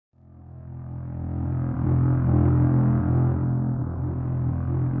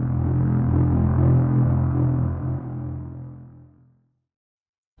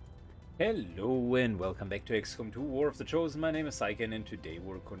Hello and welcome back to XCOM2 War of the Chosen. My name is Syken and today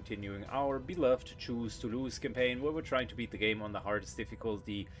we're continuing our beloved Choose to Lose campaign where we're trying to beat the game on the hardest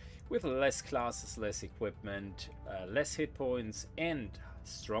difficulty with less classes, less equipment, less hit points and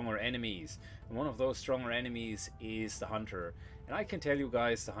stronger enemies. And one of those stronger enemies is the Hunter. And I can tell you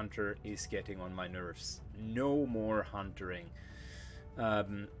guys, the Hunter is getting on my nerves. No more huntering.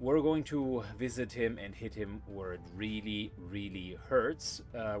 We're going to visit him and hit him where it really hurts,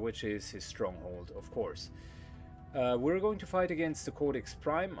 which is his stronghold, of course. We're going to fight against the Codex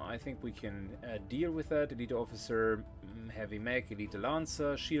Prime. I think we can deal with that. Elite Officer, Heavy Mech, Elite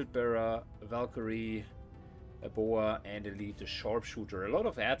Lancer, Shield Bearer, Valkyrie, a Boa, and Elite Sharpshooter. A lot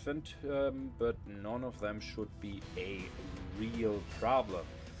of Advent, but none of them should be a real problem.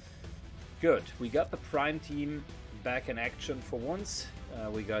 Good, we got the Prime team back in action for once.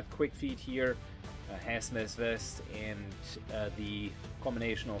 We got Quick Feet here, Hazmat Vest, and the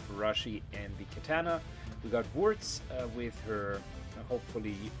combination of Rashi and the Katana. We got Wurtz with her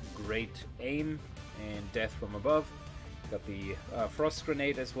hopefully great aim and death from above. Got the Frost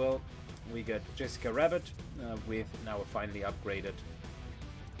Grenade as well. We got Jessica Rabbit with now a finally upgraded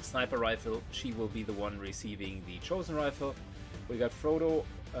Sniper Rifle. She will be the one receiving the Chosen Rifle. We got Frodo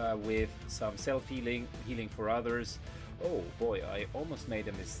with some self-healing, healing for others. Oh boy, I almost made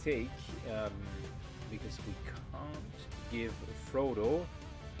a mistake because we can't give Frodo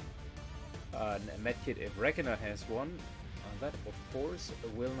a medkit if Reckoner has one. That of course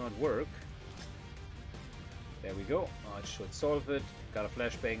will not work. There we go, it should solve it. Got a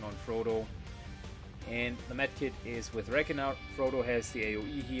flashbang on Frodo. And the medkit is with Reckoner. Frodo has the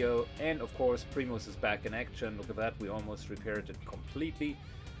AoE heal, and of course Primus is back in action. Look at that, we almost repaired it completely.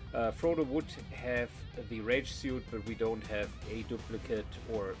 Frodo would have the Rage Suit, but we don't have a duplicate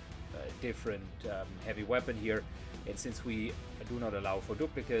or a different heavy weapon here. And since we do not allow for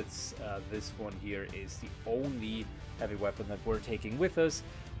duplicates, this one here is the only heavy weapon that we're taking with us.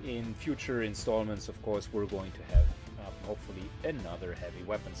 In future installments, of course, we're going to have hopefully another heavy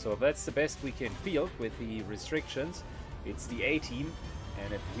weapon. So that's the best we can field with the restrictions. It's the A-team,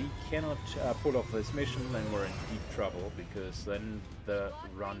 and if we cannot pull off this mission, then we're in deep trouble, because then the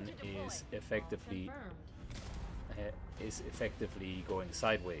run is effectively going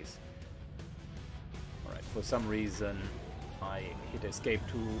sideways. Alright, for some reason I hit escape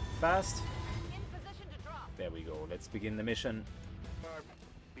too fast. There we go, let's begin the mission.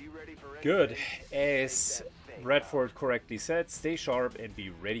 Good, as Bradford correctly said, stay sharp and be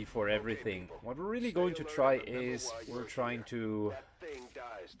ready for everything. What we're really going to try is we're trying to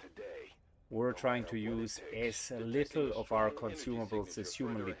use as little of our consumables as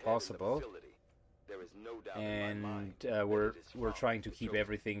humanly possible, and we're trying to keep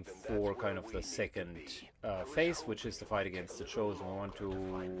everything for kind of the second phase, which is the fight against the Chosen. We want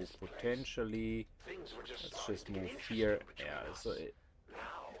to potentially, let's just move here. Yeah, so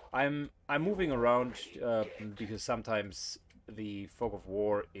I'm moving around because sometimes the fog of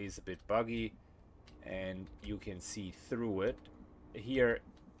war is a bit buggy and you can see through it. Here,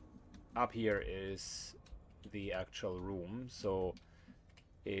 up here is the actual room, so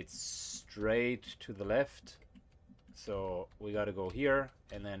it's straight to the left. So we gotta go here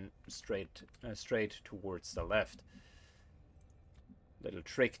and then straight towards the left. Little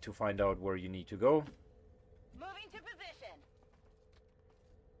trick to find out where you need to go. Moving to position.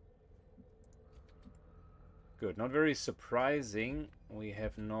 Good, not very surprising. We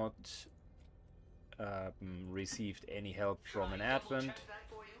have not received any help from an Advent.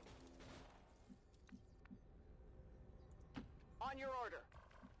 On your order.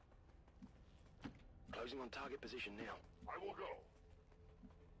 Closing on target position now. I will go.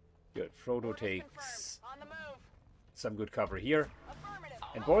 Good, Frodo takes On the move. some good cover here. Affirmative.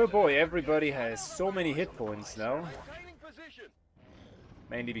 And boy oh boy, everybody has so many hit points now.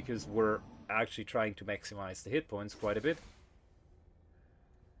 Mainly because we're actually trying to maximize the hit points quite a bit.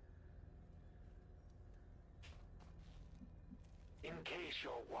 In case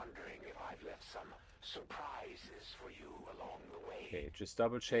you're wondering if I've left some surprises for you along the way. Okay, just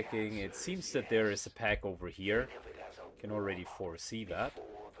double checking. It seems that there is a pack over here. Can already foresee that.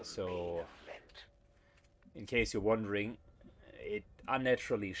 So, in case you're wondering, it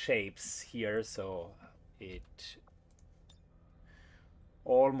unnaturally shapes here, so it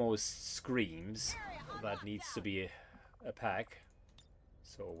almost screams that needs to be a pack.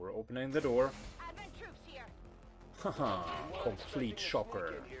 So we're opening the door. Advent troops here. Haha, complete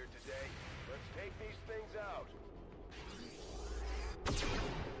shocker.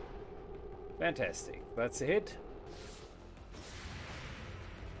 Fantastic, that's a hit.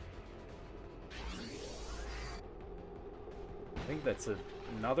 think that's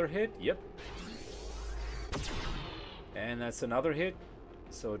another hit. Yep. And that's another hit.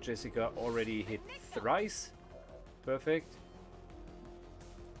 So Jessica already hit thrice. Perfect.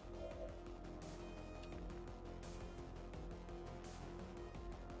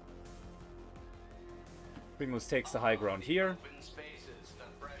 Primus takes the high ground here.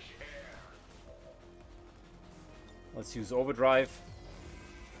 Let's use overdrive.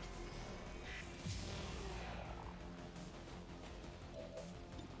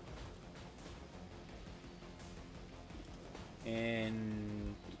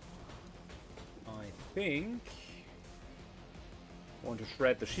 And I think I want to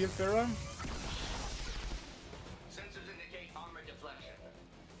shred the shield bearer. Sensors indicate armor deflection.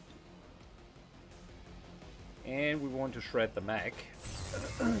 And we want to shred the mag.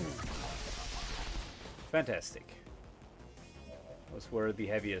 Fantastic. Those were the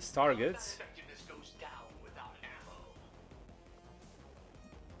heaviest targets. Effectiveness goes down without ammo.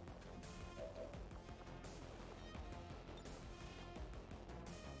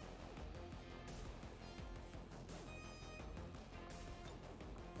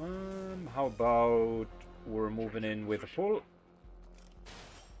 How about we're moving in with a pull?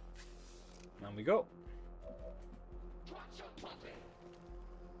 Down we go.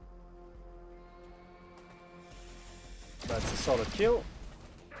 That's a solid kill.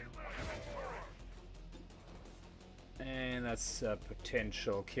 And that's a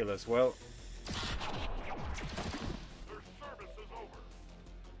potential kill as well.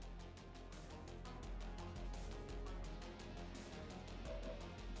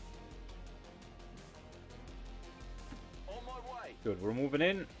 Good, we're moving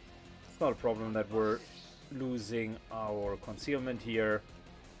in. It's not a problem that we're losing our concealment here.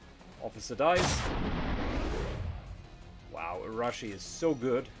 Officer dies. Wow, Arashi is so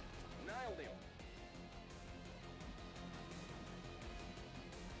good.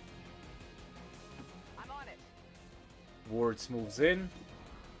 I'm on it. Wards moves in.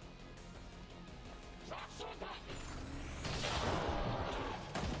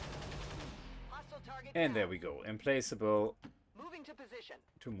 Hostile target And there down. we go. Implaceable Moving to position.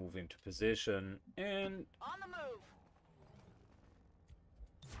 to move into position. And On the move.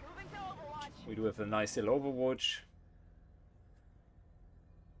 Moving to Overwatch. we do have a nice little overwatch.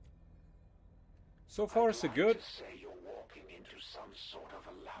 So far, so good. To say you're walking into some sort of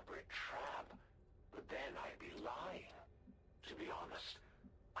elaborate trap, but then I'd be lying. To be honest,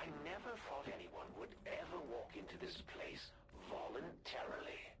 I never thought anyone would ever walk into this place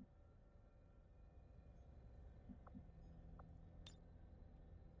voluntarily.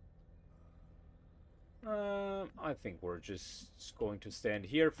 I think we're just going to stand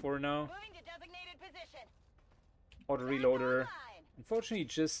here for now. Moving to designated position. Auto reloader. Unfortunately,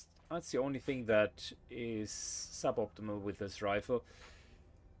 just that's the only thing that is suboptimal with this rifle.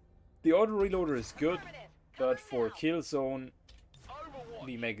 The auto reloader is good, but for kill zone,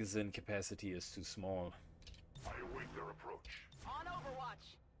 the magazine capacity is too small. I await their approach. On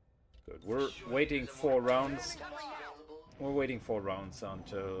Overwatch. Good. We're waiting 4 rounds. We're waiting 4 rounds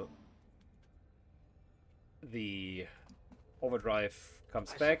until the overdrive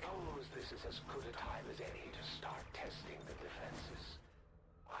comes back. I suppose this is as good a time as any to start testing the defenses.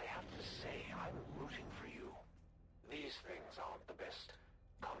 I have to say, I'm rooting for you. These things aren't the best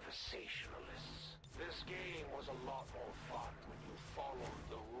conversationalists. This game was a lot more fun when you followed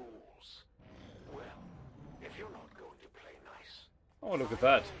the rules. Well, if you're not going to play nice... Oh, look at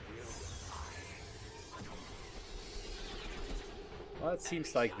that. Well, that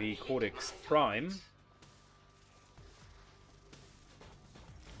seems like the Codex Prime.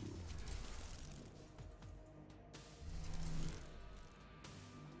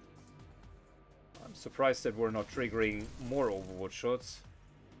 I'm surprised that we're not triggering more Overwatch shots.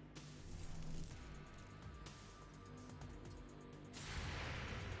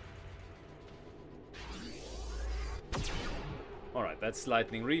 Alright, that's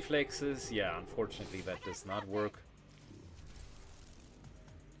lightning reflexes. Yeah, unfortunately that does not work.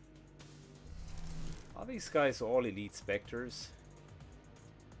 Are these guys all elite specters?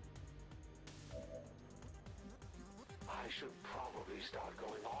 I should probably start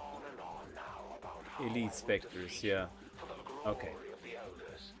going on and on now about how Elite I would specters, defeat yeah. you for the glory Okay. of the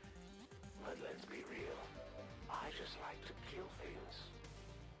elders. But let's be real. I just like to kill things.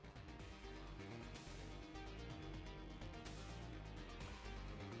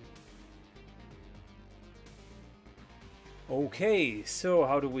 Okay, so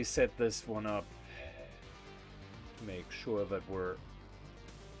how do we set this one up? To make sure that we're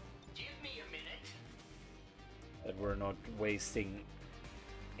Give me a minute. not wasting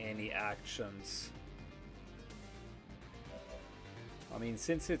any actions. I mean,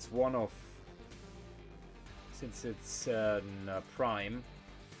 since it's prime,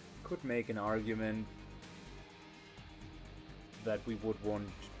 could make an argument that we would want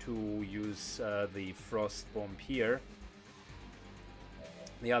to use the frost bomb here.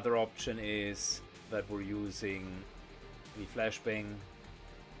 The other option is that we're using the flashbang,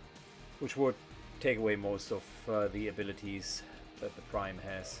 which would take away most of the abilities that the prime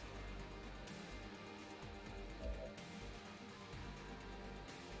has.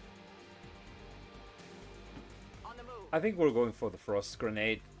 On the move. I think we're going for the frost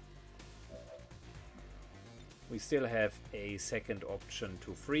grenade. We still have a second option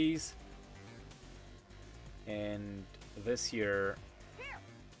to freeze, and this here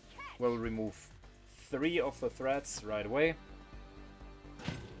will remove 3 of the threats right away.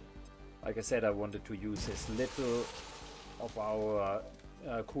 Like I said, I wanted to use as little of our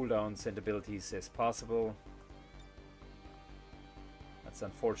cooldowns and abilities as possible. That's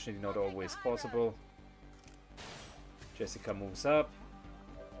unfortunately not always possible. Jessica moves up.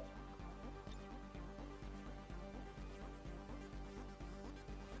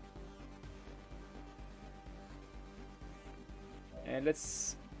 And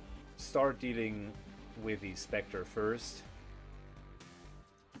let's start dealing with the Spectre first.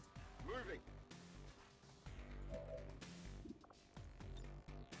 Moving.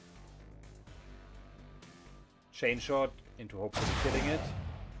 Chain shot into hopefully killing it.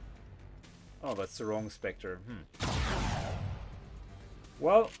 Oh, that's the wrong Spectre.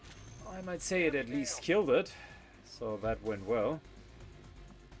 Well, I might say it at least killed it, so that went well.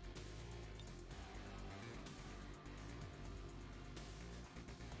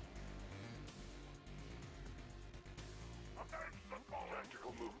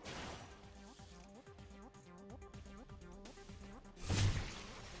 Tactical movement.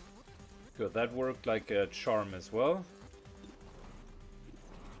 Good, that worked like a charm as well.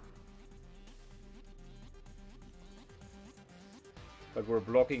 But we're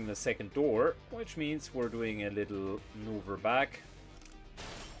blocking the second door, which means we're doing a little maneuver back.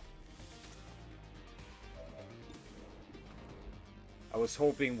 I was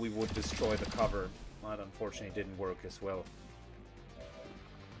hoping we would destroy the cover, but unfortunately didn't work as well.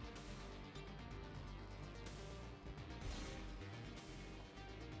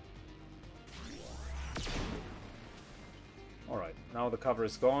 Alright, now the cover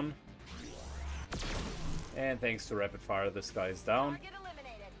is gone. And thanks to rapid fire, this guy is down. Target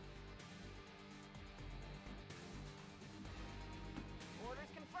eliminated. Orders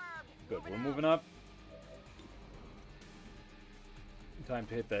confirmed. Good, we're out. moving up. Time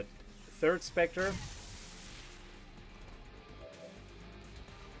to hit that third Spectre.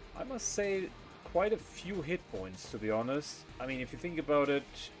 I must say, quite a few hit points, to be honest. I mean, if you think about it,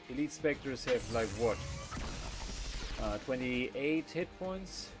 Elite Spectres have like what? 28 hit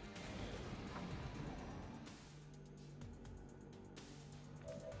points?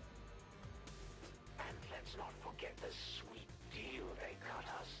 And let's not forget the sweet deal they cut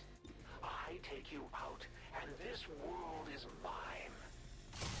us. I take you out, and this world is mine.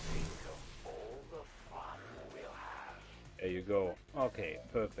 Think of all the fun we'll have. There you go. Okay,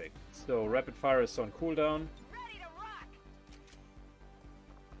 perfect. So rapid fire is on cooldown. Ready to rock.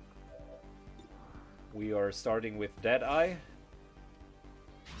 We are starting with Deadeye.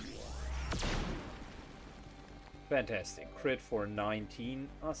 Fantastic. Crit for 19.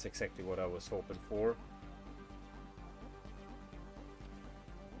 That's exactly what I was hoping for.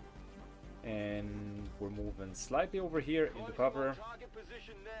 And we're moving slightly over here into cover. Target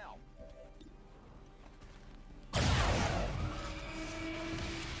position now.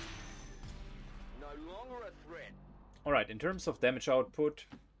 No longer a threat. Alright, in terms of damage output,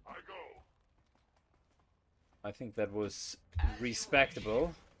 I go. I think that was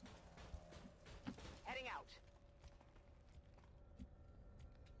respectable. Heading out.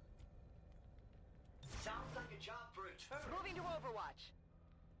 Sounds like a job for a turret. Moving to Overwatch.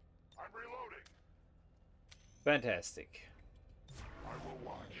 I'm reloading. Fantastic. I will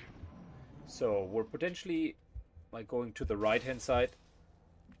watch. So we're potentially like going to the right hand side.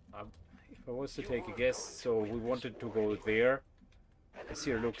 If I was to take a guess, so we wanted to go there. This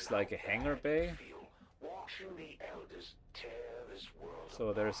here looks like a hangar bay. Watching the elders tear this world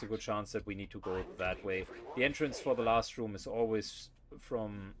So there's a good chance that we need to go that way. The entrance for the last room is always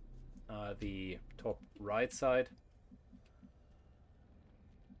from the top right side.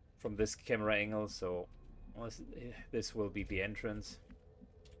 From this camera angle, so this will be the entrance.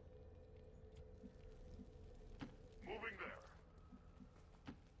 moving there.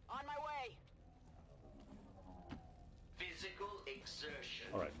 On my way. Physical exertion.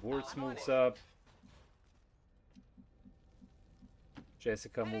 Alright, Wurtz I'm on moves it. up.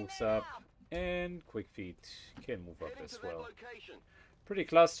 Jessica Heading moves there up, now. and Quick Feet can move up Heading as to that well. location. Pretty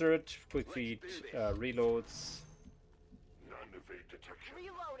clustered. Quick Let's Feet do this. reloads. Non-evade detection.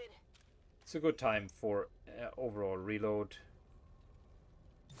 Reloaded. It's a good time for overall reload.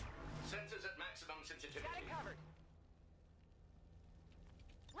 Sensors at maximum Got sensitivity. it covered.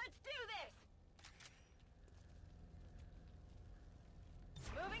 Let's do this.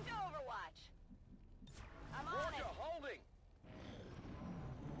 Moving to Overwatch. I'm on Roger, it. holding.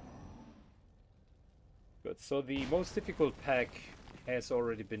 Good. So the most difficult pack has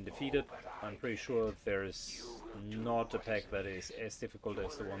already been defeated. I'm pretty sure there's not a pack that is as difficult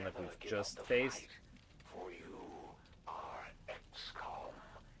as the one that we've just faced. For you are XCOM,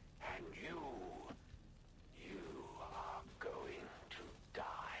 and you are going to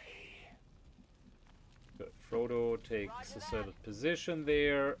die. Good. Frodo takes a certain position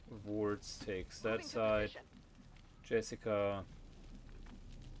there. Wurtz takes that Moving to side. position. Jessica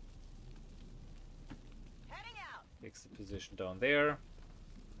Heading out. takes the position down there.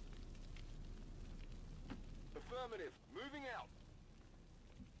 Affirmative. Moving out.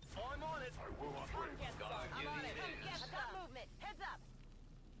 I'm on it. I will not Come wait. get some. I'm on it. Come get some. Movement. Heads up.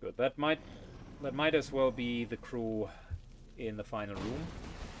 Good. That might as well be the crew in the final room.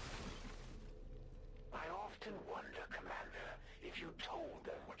 I often wonder, Commander, if you told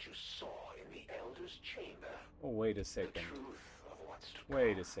them what you saw in the Elder's Chamber, Oh, wait a the second. truth of what's to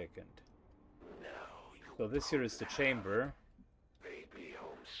Wait come. a second. No, you So this here is the chamber. they'd be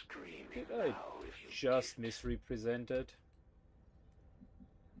home screaming Did I now if you just did. misrepresented?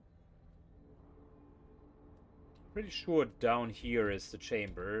 Pretty sure down here is the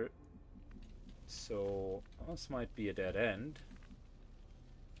chamber. So this might be a dead end.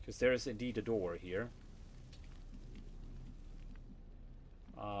 Because there is indeed a door here.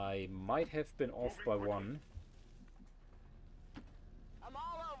 I might have been off by one. I'm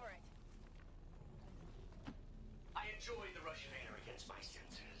all over it. I enjoy the Russian air against my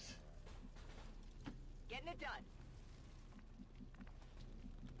sensors. Getting it done.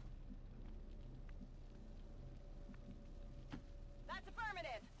 That's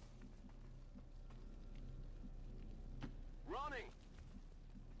affirmative. Running.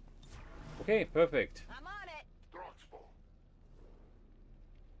 Okay, perfect. I'm on it. Droxball.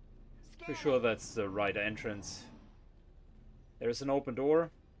 Pretty sure that's the right entrance. There's an open door.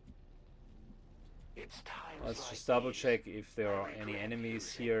 It's times Let's like just double these check if there are I any regret enemies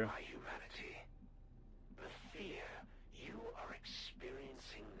using here. my humanity. The fear you are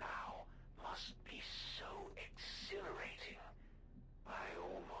experiencing now must be so exhilarating. I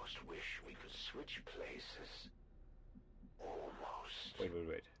almost wish we could switch places. Almost.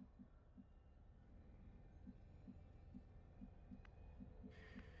 Wait.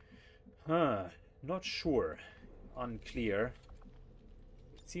 Huh. Not sure. Unclear.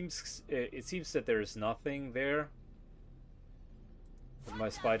 It seems that there is nothing there. But my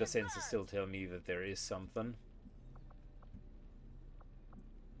spider senses still tell me that there is something.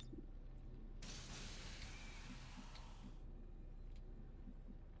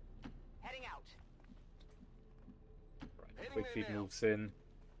 Heading out. Heading Quick there Feet now. moves in.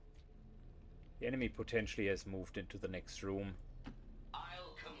 The enemy potentially has moved into the next room.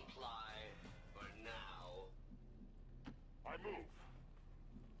 I'll comply for now. I move.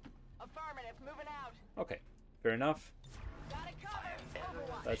 Affirmative. Moving out. Okay, fair enough. Got it covered.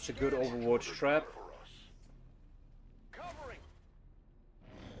 Overwatch. That's a good Overwatch trap. For us. Covering.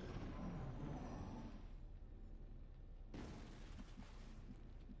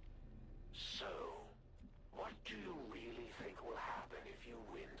 So, what do you really think will happen if you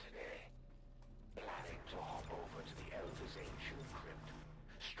win today? Planning to hop over to the Elder's ancient crypt,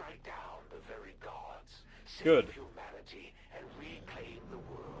 strike down the very gods, save Good. humanity, and reclaim the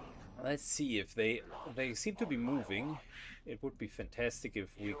world. Let's see if they seem to be moving. It would be fantastic if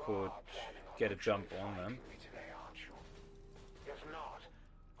we could get a jump on them. Me today, aren't you? If not,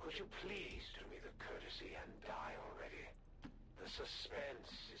 could you please do me the courtesy and die already? The suspense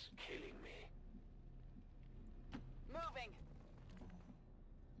is killing me. Moving.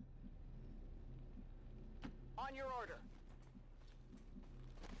 On your order.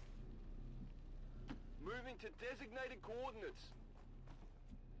 Moving to designated coordinates.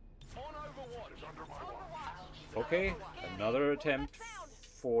 On Overwatch. It's under my watch. Overwatch. Okay, another attempt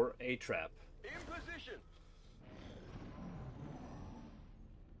for a trap. In position.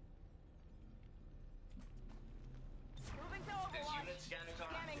 Moving to This Overwatch. unit scanners are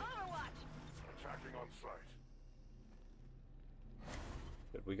Scanning. Overwatch. Attacking on sight.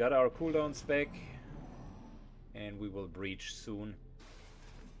 But we got our cooldowns back, and we will breach soon.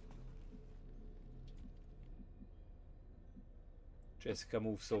 Jessica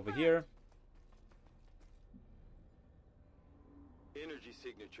moves over here. Energy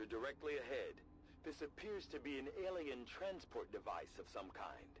signature directly ahead. This appears to be an alien transport device of some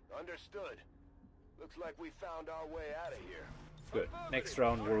kind. Understood. Looks like we found our way out of here. Good. Next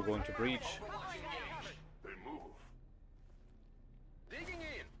round we're going to breach. Then move. Digging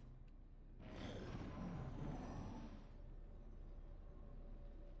in.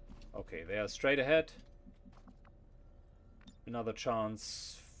 Okay, they are straight ahead. Another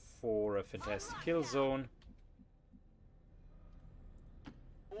chance for a fantastic kill zone.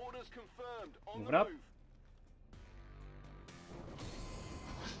 Orders confirmed. On Moving the up.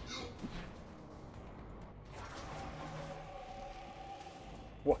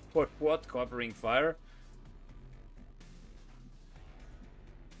 move. What? Covering fire?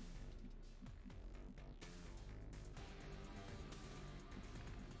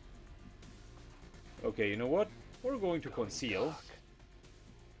 Okay, you know what? We're going to conceal.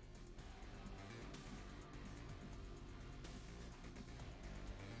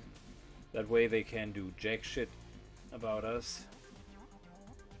 That way they can do jack shit about us.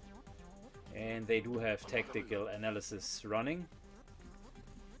 And they do have tactical analysis running.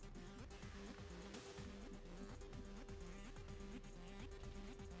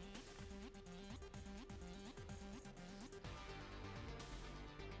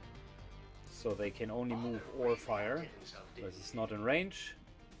 So they can only move or fire, because it's not in range.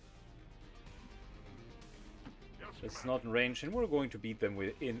 It's not in range, and we're going to beat them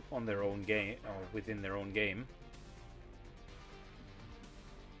on their own game, or within their own game.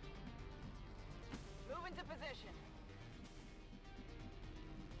 Move into position.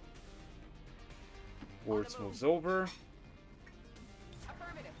 Words moves over,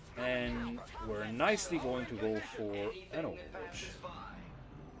 Affirmative. and we're nicely going to go for an Overwatch.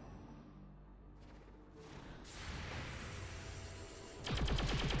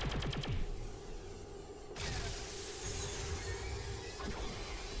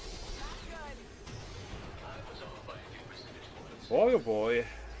 Boy, oh boy.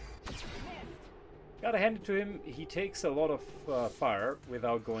 Gotta hand it to him, he takes a lot of fire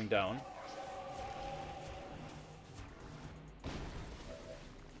without going down.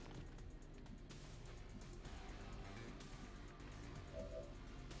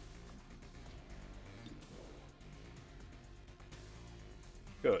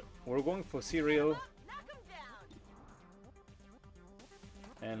 Good. We're going for cereal. Knock him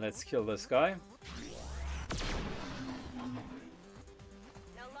down. And let's kill this guy.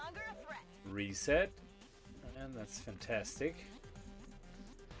 No longer a threat. Reset. And that's fantastic.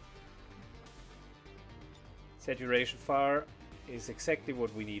 Saturation fire is exactly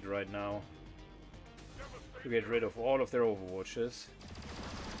what we need right now to get rid of all of their Overwatches.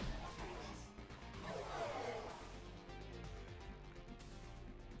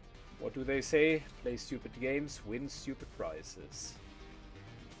 What do they say? Play stupid games, win stupid prizes.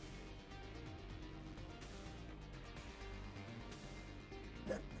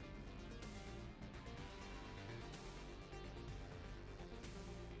 Let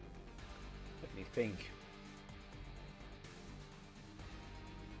me think.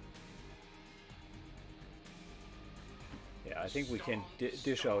 Yeah, I think we can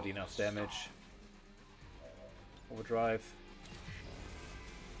dish out enough damage. Overdrive.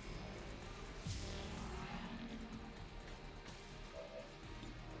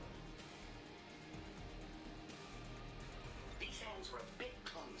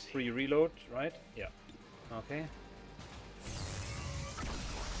 Free reload, right? Yeah. Okay.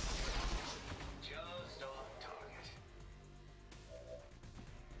 Just off target.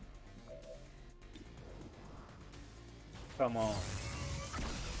 Come on.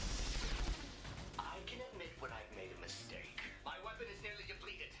 I can admit when I've made a mistake. My weapon is nearly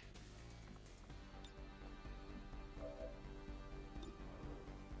depleted.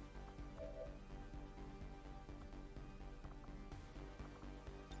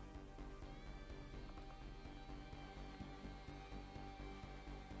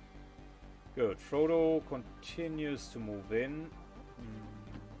 Good. Frodo continues to move in.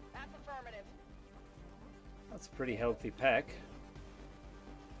 That's affirmative. That's a pretty healthy pack.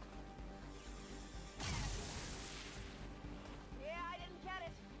 Yeah, I didn't get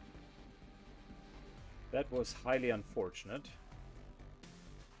it. That was highly unfortunate.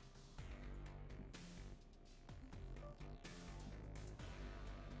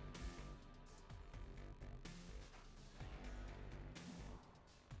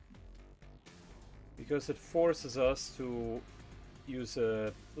 Because it forces us to use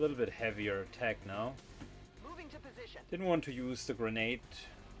a little bit heavier attack now. Moving to position. Didn't want to use the grenade.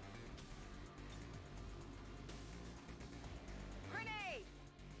 Grenade.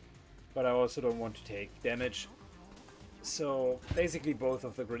 but I also don't want to take damage. So basically both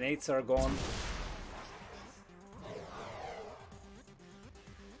of the grenades are gone.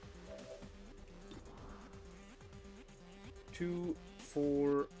 Two,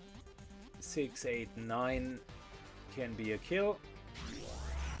 4, 6, 8, 9 can be a kill.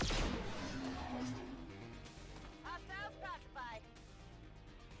 Hostiles pacified.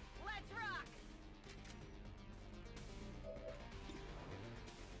 Let's rock.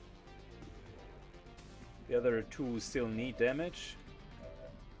 The other 2 still need damage.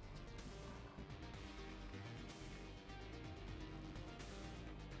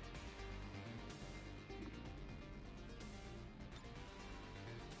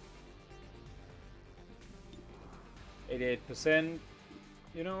 %,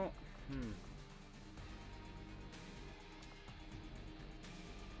 you know,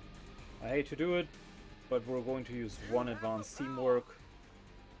 I hate to do it, but we're going to use 1 advanced teamwork.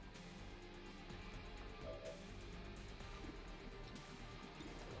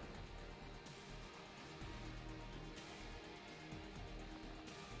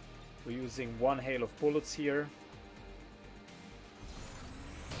 We're using 1 hail of bullets here.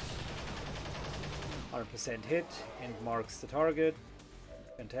 100% hit and marks the target.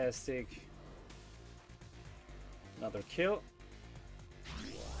 Fantastic. Another kill.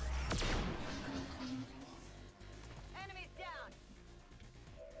 Enemies down.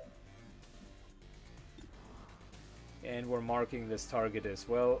 And we're marking this target as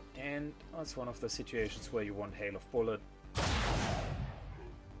well. And that's one of the situations where you want hail of bullet.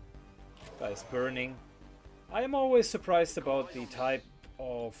 Guy's burning. I am always surprised about the type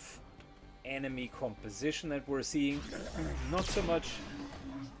of enemy composition that we're seeing. Not so much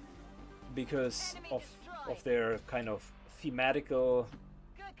because of their kind of thematical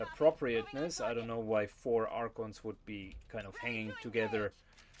appropriateness. I don't know why 4 Archons would be kind of hanging together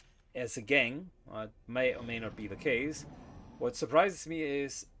as a gang. May or may not be the case. What surprises me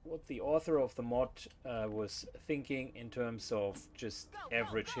is what the author of the mod was thinking in terms of just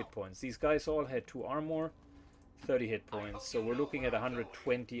average hit points. These guys all had 2 armor, 30 hit points, so we're looking at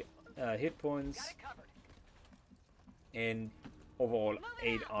 120 hit points and overall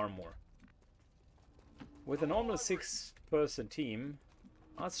 8 armor. With a normal 6-person team,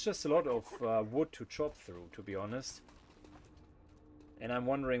 that's just a lot of wood to chop through, to be honest. And I'm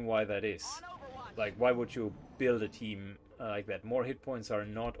wondering why that is. Like, why would you build a team like that? More hit points are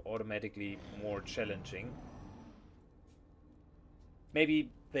not automatically more challenging.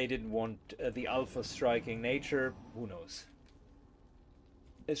 Maybe they didn't want the alpha striking nature, who knows.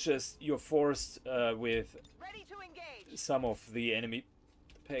 It's just you're forced with some of the enemy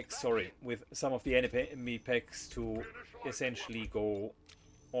packs, with some of the enemy packs to essentially go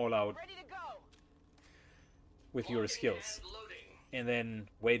all out with your skills. And then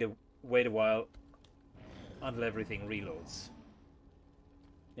wait a while until everything reloads.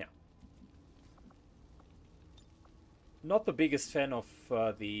 Yeah. Not the biggest fan of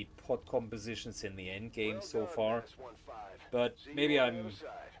the pod compositions in the end game so far, but maybe I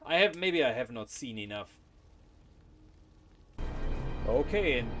have not seen enough.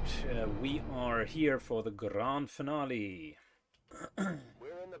 Okay, and we are here for the grand finale. We're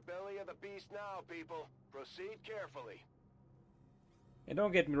in the belly of the beast now, people. Proceed carefully. And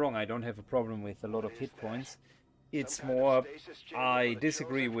don't get me wrong, I don't have a problem with a lot of hit points. It's more, I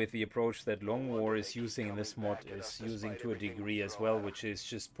disagree with the approach that Long War is using in this mod, is using to a degree as well, which is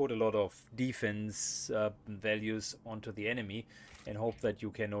just put a lot of defense values onto the enemy and hope that you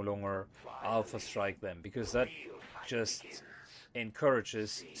can no longer alpha strike them, because that just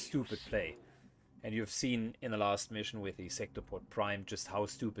encourages stupid play. And you've seen in the last mission with the Sectopod Prime just how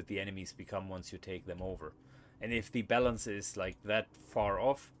stupid the enemies become once you take them over. And if the balance is like that far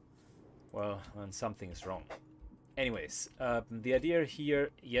off, well, then something is wrong. Anyways, the idea here,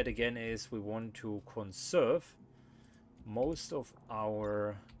 yet again, is we want to conserve most of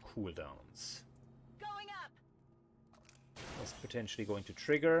our cooldowns. Going up. That's potentially going to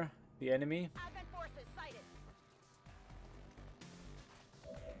trigger the enemy. Advent forces sighted.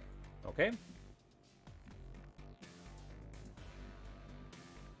 Okay.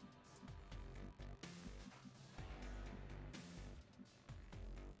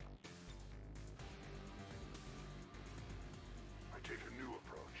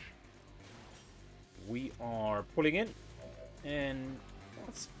 We are pulling in, and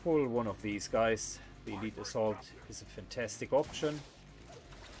let's pull one of these guys. The Elite Assault is a fantastic option.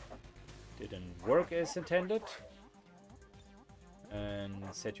 Didn't work as intended. And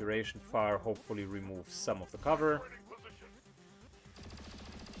Saturation Fire hopefully removes some of the cover.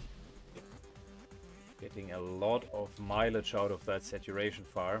 Getting a lot of mileage out of that Saturation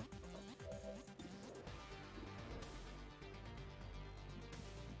Fire.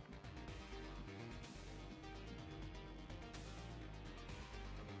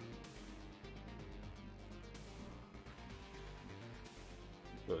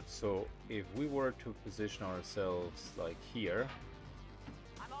 Good, so if we were to position ourselves like here,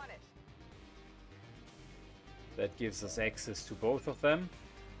 I'm on it. that gives us access to both of them.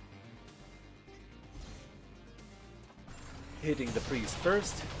 Hitting the priest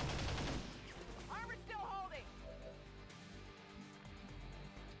first. Armor still holding.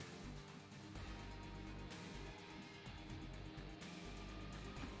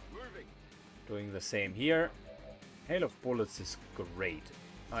 Moving. Doing the same here. Hail of Bullets is great.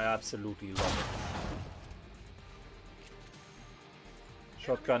 I absolutely love it.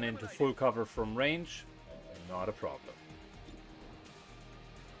 Shotgun into full cover from range, not a problem.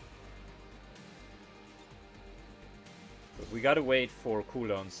 But we gotta wait for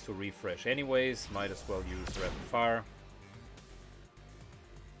cooldowns to refresh anyways, might as well use rapid fire.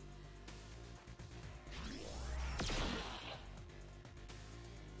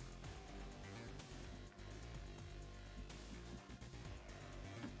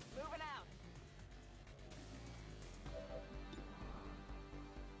 Moving out.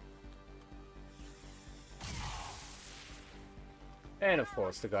 And of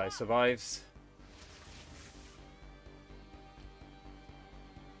course the guy survives.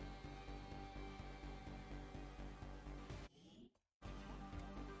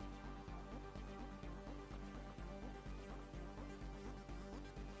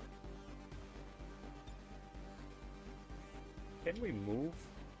 Can we move?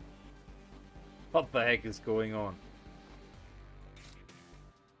 What the heck is going on?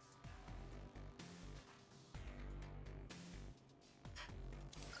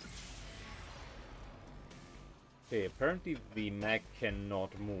 Okay, apparently the mech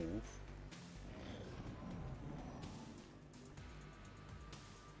cannot move.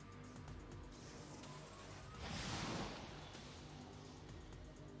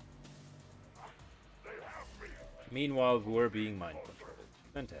 Meanwhile, we're being mind controlled.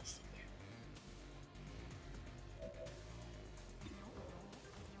 Fantastic.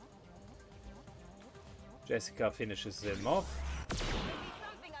 Jessica finishes him off. Maybe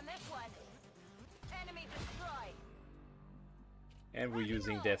something on this one. Enemy destroyed. And we're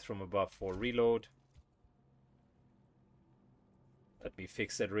using Death from Above for reload. Let me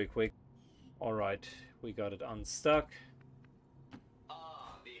fix that real quick. Alright, we got it unstuck.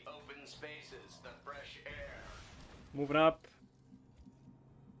 Ah, the open spaces, the fresh air. Moving up.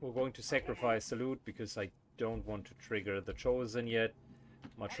 We're going to sacrifice the loot because I don't want to trigger the Chosen yet.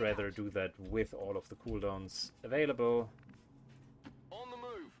 Much rather do that with all of the cooldowns available. On the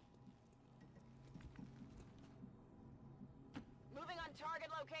move. Moving on target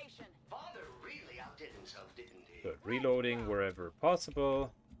location. Father really outdid himself, didn't he? Good. Reloading wherever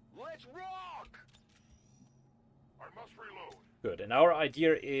possible. Let's rock! I must reload. Good. And our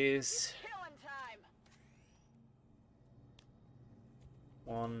idea is Killing time.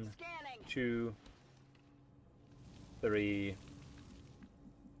 1, Scanning. 2, 3,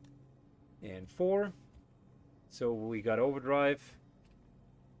 and 4. So we got overdrive.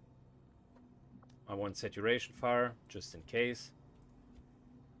 I want saturation fire, just in case.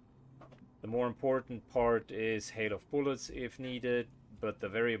 The more important part is hail of bullets if needed, but the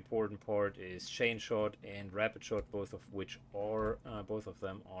very important part is chain shot and rapid shot, both of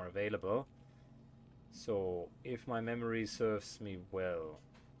them are available. So if my memory serves me well,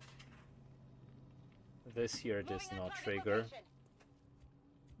 this here does Moving on not target trigger. location.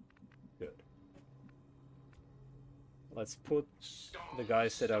 Good. Let's put the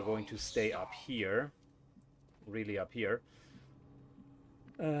guys that are going to stay up here, really up here,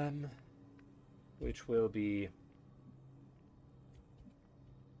 which will be,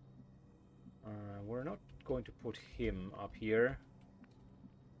 we're not going to put him up here.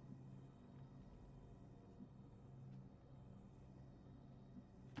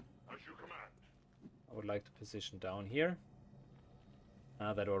 As you command. I would like to position down here.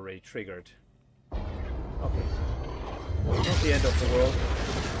 Ah, that already triggered. Okay. Not the end of the world.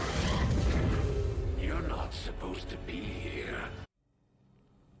 You're not supposed to be here.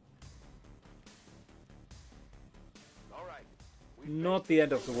 All right. Not the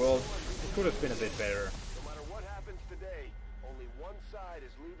end of the world. It could have been a bit better. No matter what happens today, only one side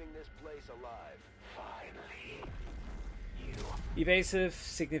is leaving this place alive. Finally. Evasive,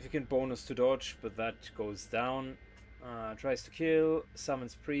 significant bonus to dodge, but that goes down. Tries to kill,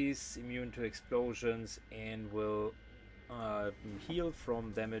 summons priests, immune to explosions, and will heal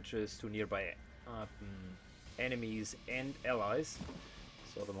from damages to nearby enemies and allies.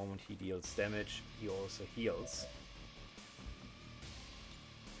 So the moment he deals damage, he also heals.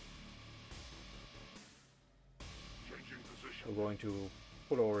 Changing position. We're going to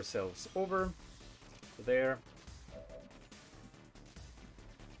pull ourselves over to there.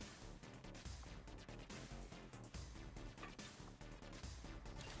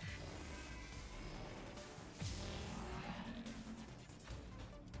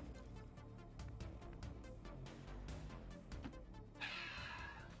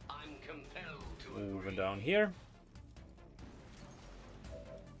 compelled to Moving agree. down here.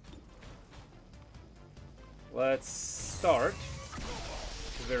 Let's start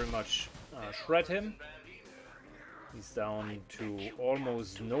to very much shred him. He's down to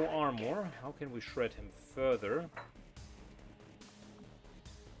almost no armor. How can we shred him further?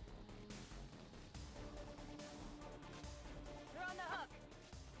 You're on the hook.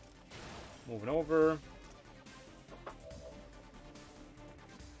 Moving over.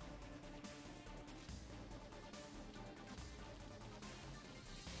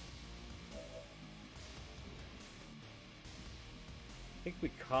 I think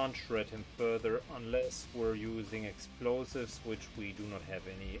we can't shred him further unless we're using explosives, which we do not have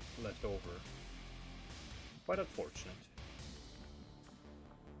any left over. Quite unfortunate.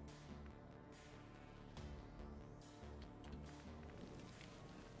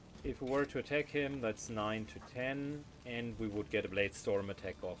 If we were to attack him, that's 9 to 10, and we would get a Blade Storm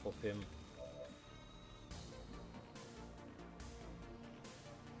attack off of him.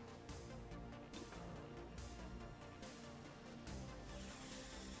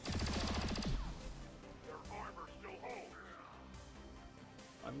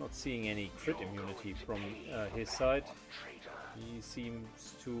 I'm not seeing any crit immunity from his side. He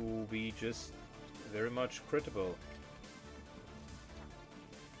seems to be just very much critable.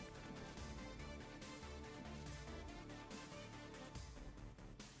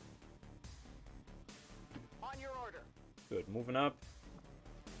 On your order. Good, moving up.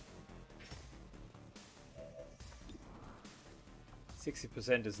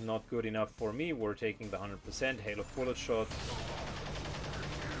 %60 is not good enough for me. We're taking the 100%. Hail of bullet shot.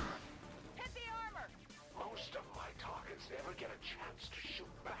 Hit the armor. Most of my targets never get a chance to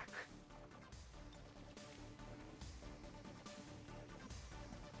shoot back.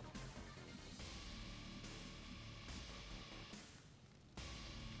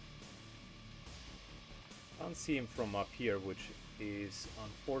 Can't see him from up here, which is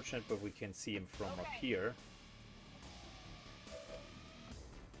unfortunate, but we can see him from up here.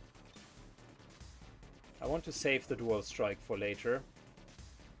 I want to save the dual strike for later.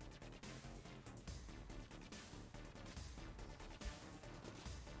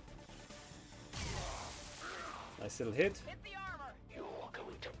 Nice little hit. Hit the armor. You're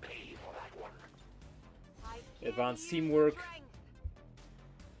going to pay for that one. I can Advanced use teamwork. strength.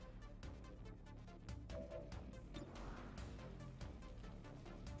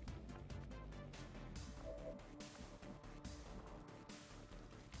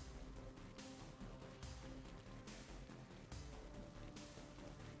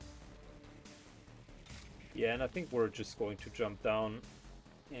 Yeah, and I think we're just going to jump down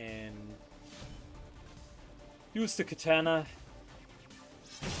and use the katana.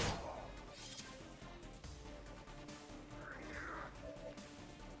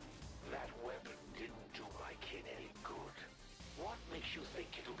 That weapon didn't do my kid any good. What makes you think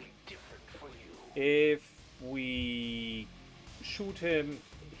it'll be different for you? If we shoot him,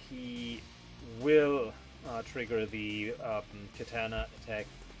 he will trigger the katana attack.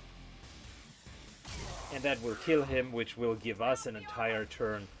 And that will kill him, which will give us an entire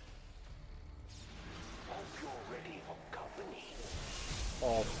turn Hope you're ready for company.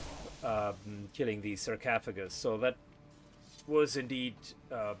 of killing the sarcophagus. So that was indeed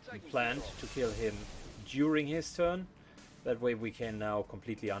planned to kill him during his turn. That way we can now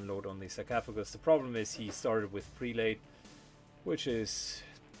completely unload on the sarcophagus. The problem is he started with prelate, which is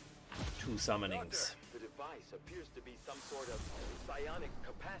 2 summonings. The device appears to be some sort of psionic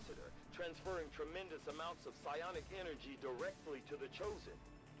capacitor, transferring tremendous amounts of psionic energy directly to the chosen,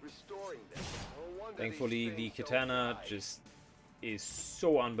 restoring them. No wonder these Thankfully, the things don't katana die. just is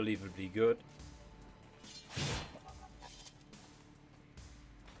so unbelievably good.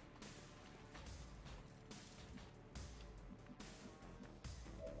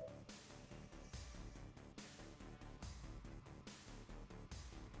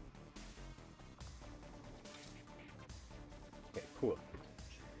 Okay, cool.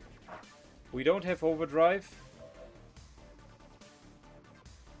 We don't have overdrive.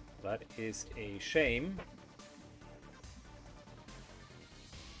 That is a shame.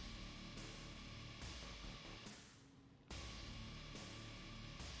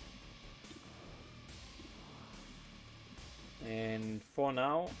 And for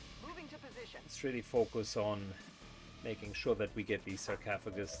now, Moving to position. let's really focus on making sure that we get the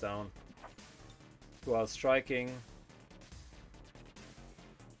sarcophagus down. While striking.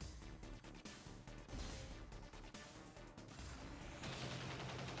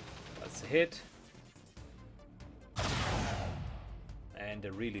 That's a hit. And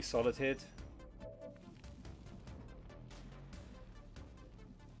a really solid hit.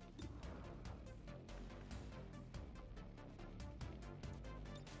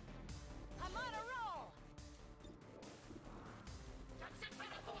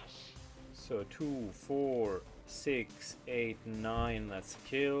 So 2, 4, 6, 8, 9, that's a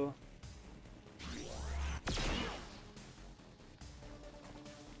kill.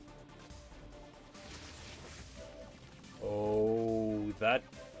 Oh, that...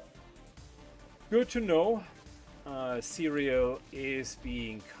 Good to know. Serial is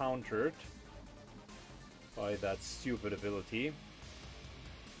being countered by that stupid ability.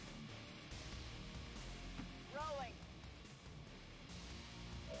 Rolling.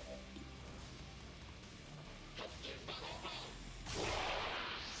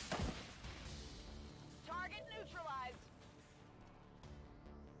 Target neutralized.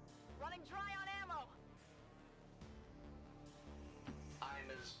 Running dry on ammo. I'm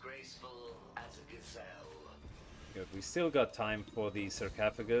as graceful as a gazelle. Good, we still got time for the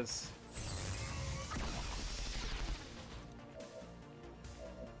sarcophagus.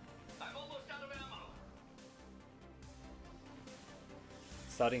 I'm almost out of ammo.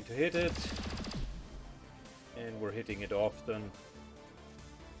 Starting to hit it. And we're hitting it often.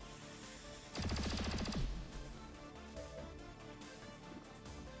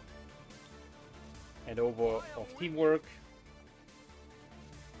 And over of teamwork.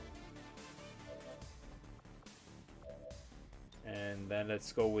 And then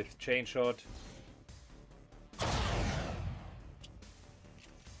let's go with chain shot.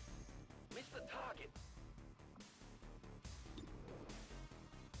 Miss the target.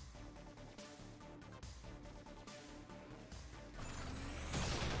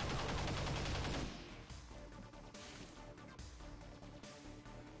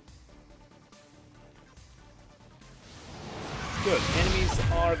 Good, enemies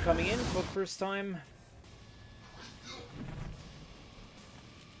are coming in for the first time.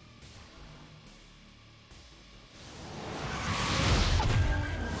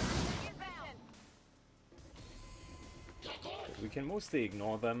 We can mostly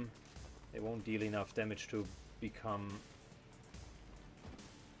ignore them. They won't deal enough damage to become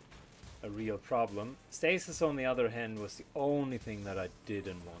a real problem. Stasis, on the other hand, was the only thing that I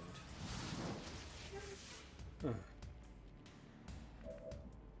didn't want.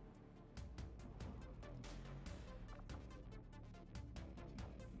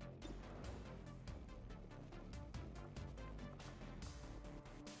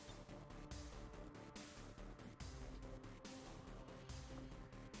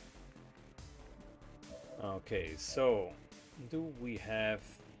 Okay, so do we have...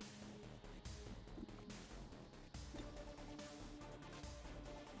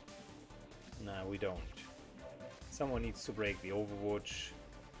 Nah, we don't. Someone needs to break the Overwatch.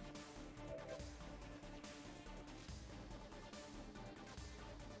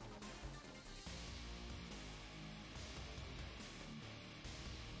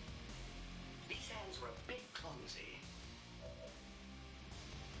 These hands were a bit clumsy.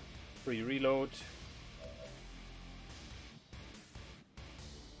 Free reload.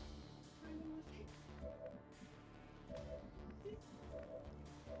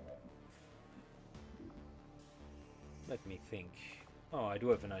 Let me think. Oh, I do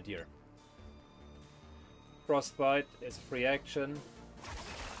have an idea. Frostbite is free action.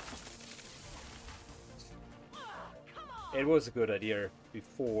 It was a good idea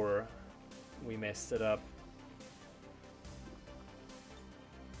before we messed it up.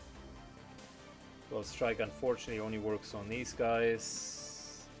 Well, strike unfortunately only works on these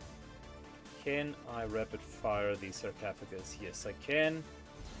guys. Can I rapid fire the sarcophagus? Yes, I can.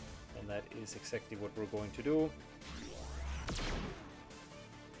 And that is exactly what we're going to do.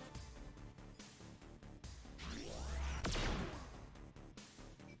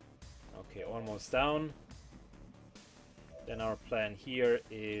 Okay, almost down. Then our plan here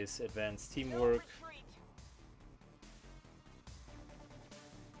is advanced teamwork.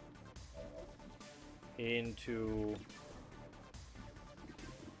 Into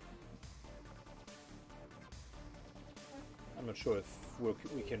I'm not sure if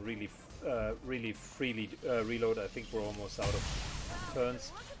we can really freely reload. I think we're almost out of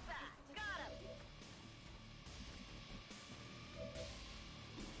turns.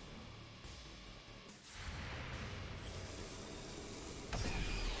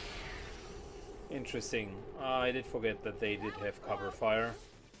 Interesting. I did forget that they did have cover fire.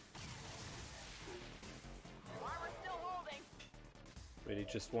 Really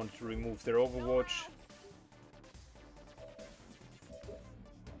just wanted to remove their Overwatch.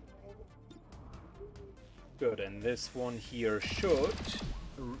 Good, and this one here should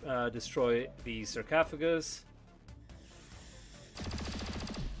destroy the sarcophagus.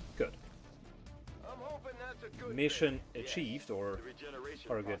 Good. I'm hoping that's a good Mission thing. achieved, Yes. or The regeneration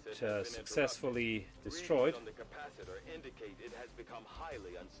Target process has been successfully interrupted. destroyed. Readings on the capacitor indicate it has become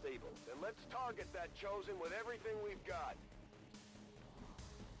highly unstable. Then let's target that chosen with everything we've got.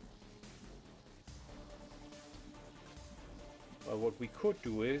 Well, what we could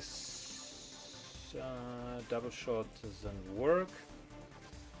do is double shot doesn't work.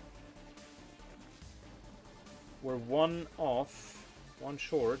 We're one off, one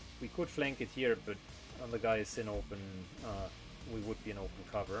short. We could flank it here, but the guy is in open. We would be in open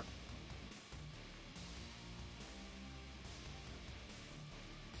cover.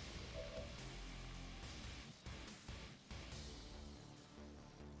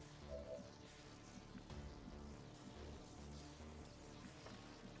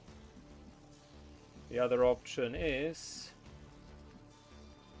 The other option is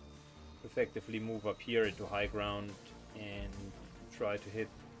effectively move up here into high ground and try to hit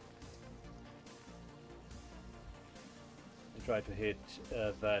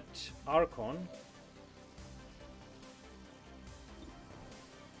that Archon.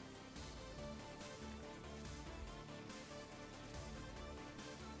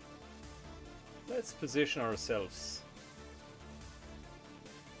 Let's position ourselves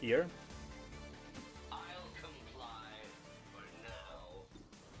here. I'll comply for now.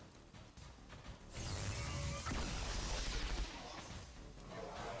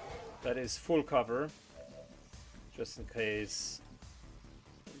 That is full cover, just in case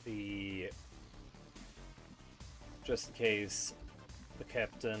the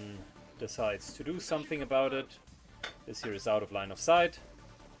captain decides to do something about it. This here is out of line of sight.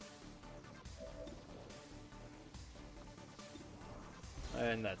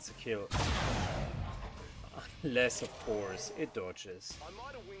 And that's a kill. Unless, of course, it dodges. I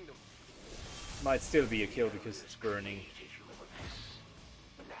might have winged him. Might still be a kill because it's burning.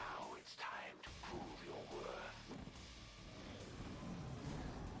 Now it's time to prove your worth.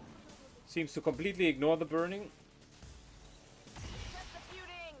 Seems to completely ignore the burning. Just a few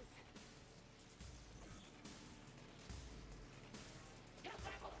dings.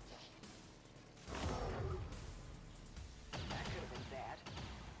 That could have been bad.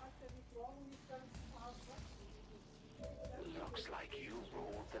 Looks like you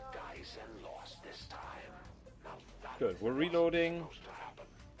rolled the dice and lost this time. Now that Good, we're reloading. supposed to happen.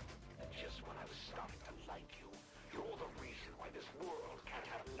 Just when I was starting to like you, you're the reason why this world can't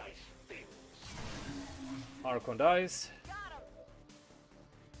have nice things. Archon dies. Got him.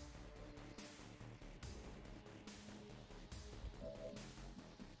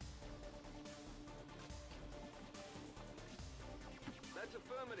 That's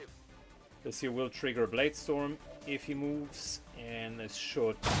affirmative. This here will trigger a Blade Storm if he moves, and this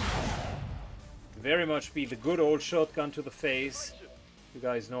should very much be the good old shotgun to the face. You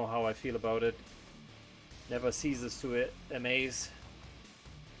guys know how I feel about it. Never ceases to amaze.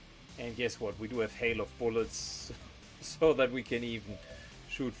 And guess what? We do have hail of bullets, so that we can even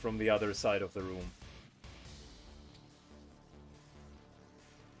shoot from the other side of the room.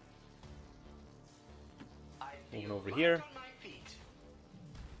 I Moving feel over light here. on my feet.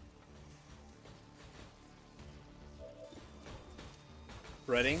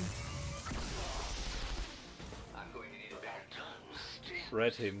 Shredding. I'm going to need a back.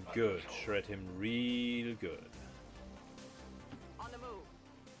 Shred him good. Shred him real good. On the move.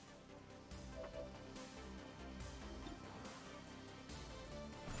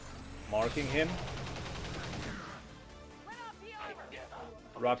 Marking him. Let off the armor.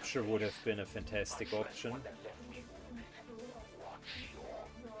 Rupture would have been a fantastic option. Watch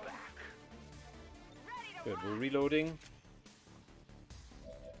your back. Ready to Good, rock. we're reloading.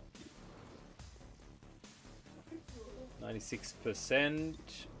 %,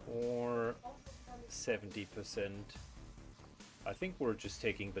 or 70%. I think we're just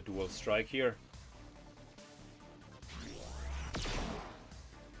taking the dual strike here.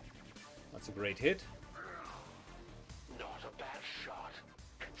 That's a great hit. Not a bad shot,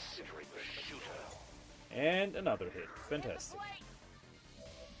 considering the shooter. And another hit. Fantastic. Plate.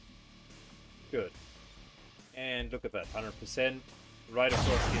 Good. And look at that, 100%. Right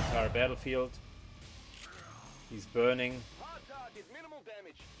across the entire battlefield. He's burning. Hard target, minimal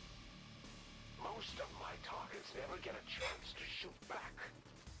damage. Most of my targets never get a chance to shoot back.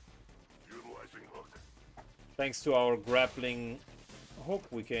 Utilizing hook. Thanks to our grappling hook,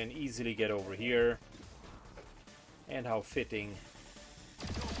 we can easily get over here. And how fitting.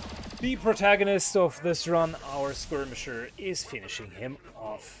 The protagonist of this run, our Skirmisher, is finishing him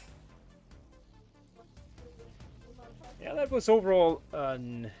off. Yeah, that was overall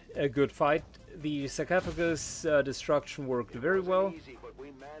a good fight. The sarcophagus destruction worked very well. Easy, but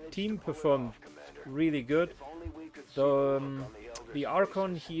we managed Team to pull it performed off, Commander. really good. If only we could The see on the the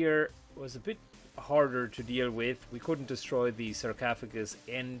Archon here was a bit harder to deal with. We couldn't destroy the sarcophagus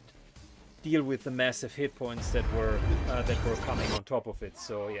and deal with the massive hit points that were coming on top of it.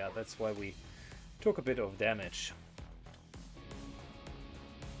 So yeah, that's why we took a bit of damage.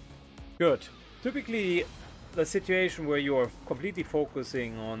 Good. Typically, the situation where you are completely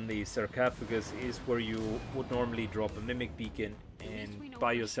focusing on the sarcophagus is where you would normally drop a mimic beacon and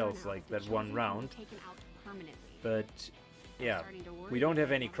by yourself like that one round. But yeah, we don't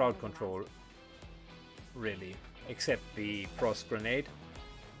have any crowd control really, except the frost grenade.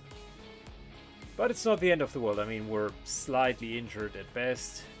 But it's not the end of the world. I mean, we're slightly injured at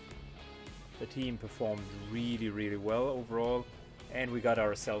best. The team performed really well overall. And we got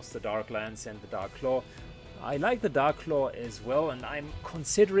ourselves the Dark Lance and the Dark Claw. I like the Dark Claw as well, and I'm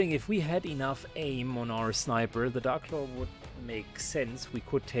considering if we had enough aim on our sniper, the Dark Claw would make sense. We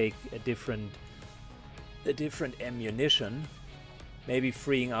could take a different ammunition. Maybe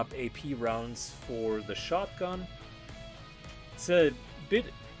freeing up AP rounds for the shotgun. It's a bit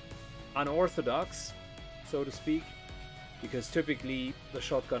unorthodox, so to speak, because typically the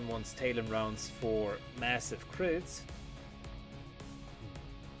shotgun wants Talon rounds for massive crits.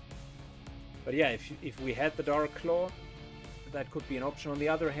 But yeah, if we had the Dark Claw, that could be an option. On the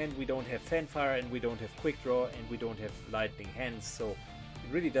other hand, we don't have Fanfire, and we don't have Quick Draw, and we don't have Lightning Hands, so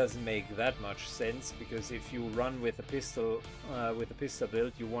it really doesn't make that much sense, because if you run with a pistol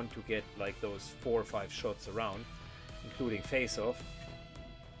build, you want to get like those 4 or 5 shots around, including face-off.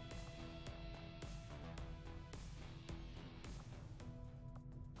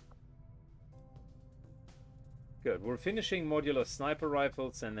 Good, we're finishing modular sniper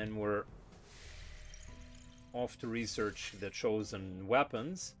rifles, and then we're off to research the chosen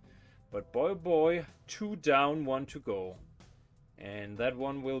weapons. But boy oh boy, 2 down, 1 to go. And that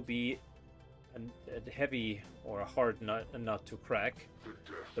one will be a heavy or a hard nut to crack.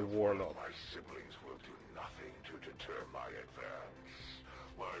 The Warlock. My siblings will do nothing to deter my advance.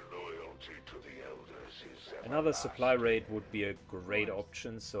 My loyalty to the elders is another supply raid would be a great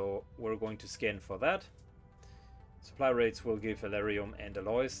option, so we're going to scan for that. Supply raids will give Valerium and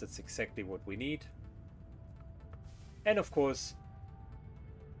alloys. That's exactly what we need. And of course,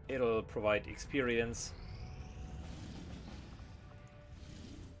 it'll provide experience.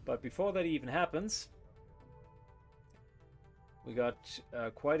 But before that even happens, we got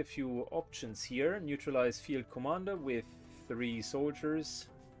quite a few options here. Neutralize Field Commander with 3 soldiers.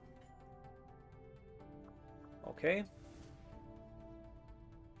 Okay.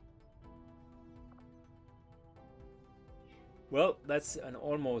 Well, that's an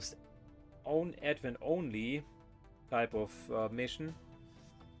almost Advent only type of mission.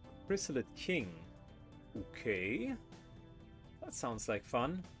 Chrysalid King. Okay. That sounds like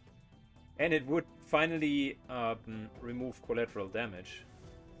fun. And it would finally remove collateral damage.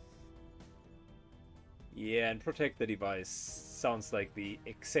 Yeah, and protect the device sounds like the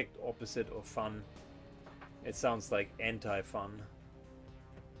exact opposite of fun. It sounds like anti-fun.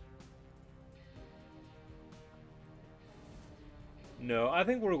 No, I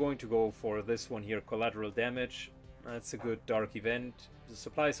think we're going to go for this one here, collateral damage. That's a good dark event. The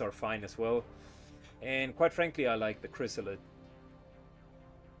supplies are fine as well. And quite frankly, I like the Chrysalid.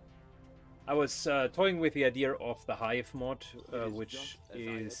 I was toying with the idea of the Hive mod, which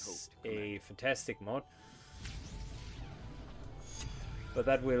is a fantastic mod. But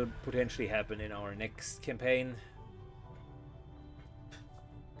that will potentially happen in our next campaign.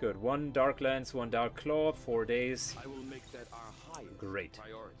 Good. 1 Dark Lance, 1 Dark Claw, 4 days. I will make that our highest Great.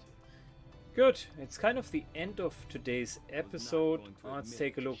 priority. Good. It's kind of the end of today's episode. Let's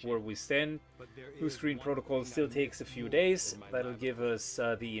take a look where we stand. Bluescreen protocol still takes a few days. That'll give us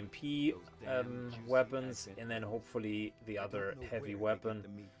the EMP weapons, and then hopefully the other heavy weapon.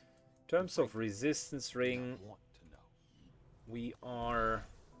 In terms of resistance ring, we are...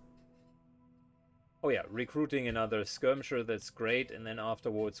 oh yeah, recruiting another skirmisher, that's great, and then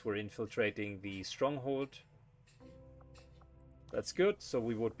afterwards we're infiltrating the stronghold. That's good, so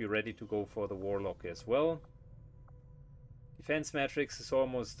we would be ready to go for the Warlock as well. Defense matrix is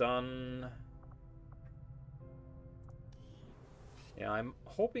almost done. Yeah, I'm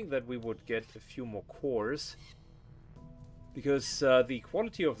hoping that we would get a few more cores, because the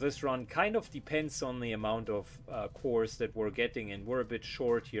quality of this run kind of depends on the amount of cores that we're getting, and we're a bit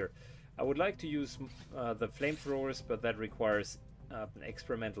short here. I would like to use the flamethrowers, but that requires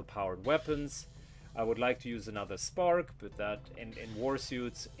experimental powered weapons. I would like to use another spark, but that and war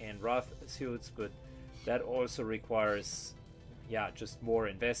suits and wrath suits, but that also requires, yeah, just more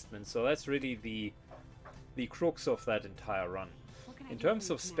investment. So that's really the crux of that entire run. In terms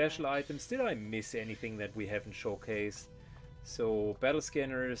of special items, did I miss anything that we haven't showcased? So battle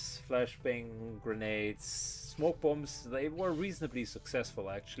scanners, flashbang grenades, smoke bombs, they were reasonably successful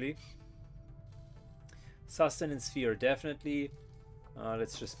actually. Sustenance sphere definitely.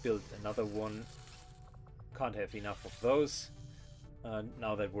 Let's just build another one. Can't have enough of those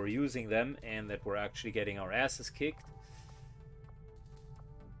now that we're using them and that we're actually getting our asses kicked.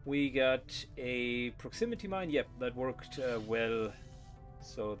 We got a proximity mine. Yep, that worked well.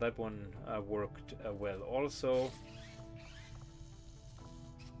 So that one worked well also.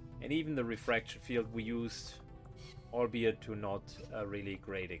 And even the refraction field we used, albeit to not a really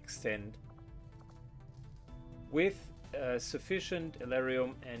great extent. With sufficient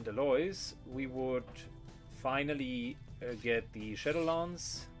Elerium and alloys, we would finally get the Shadow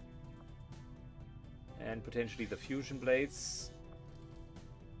Lance and potentially the Fusion Blades.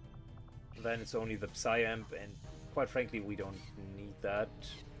 Then it's only the Psi-Amp, and quite frankly we don't need that.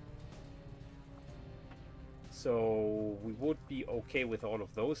 So we would be okay with all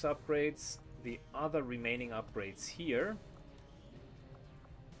of those upgrades. The other remaining upgrades here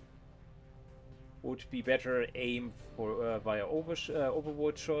would be better aim for via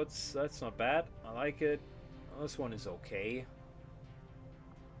overwatch shots. That's not bad. I like it. This one is okay.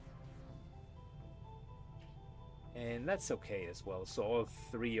 And that's okay as well. So all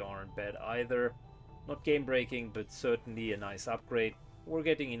three aren't bad either. Not game breaking, but certainly a nice upgrade. We're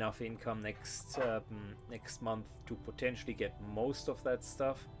getting enough income next month to potentially get most of that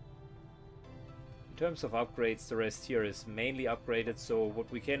stuff. In terms of upgrades, the rest here is mainly upgraded, so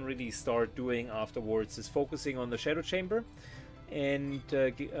what we can really start doing afterwards is focusing on the Shadow Chamber and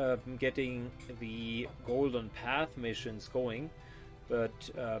getting the Golden Path missions going.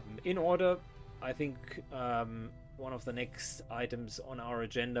 But in order, I think one of the next items on our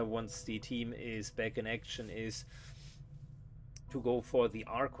agenda once the team is back in action is to go for the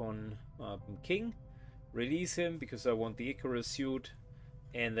Archon King, release him because I want the Icarus suit,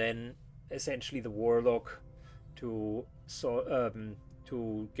 and then essentially the Warlock to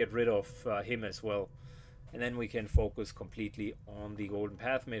get rid of him as well, and then we can focus completely on the Golden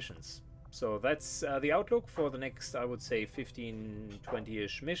Path missions. So that's the outlook for the next, I would say,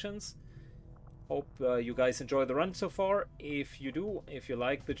 15-20-ish missions. Hope you guys enjoy the run so far. If you do, if you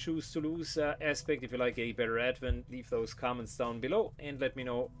like the choose to lose aspect, if you like a better advent, leave those comments down below and let me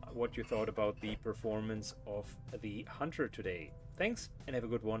know what you thought about the performance of the Hunter today. Thanks and have a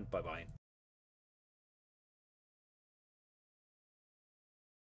good one. Bye bye.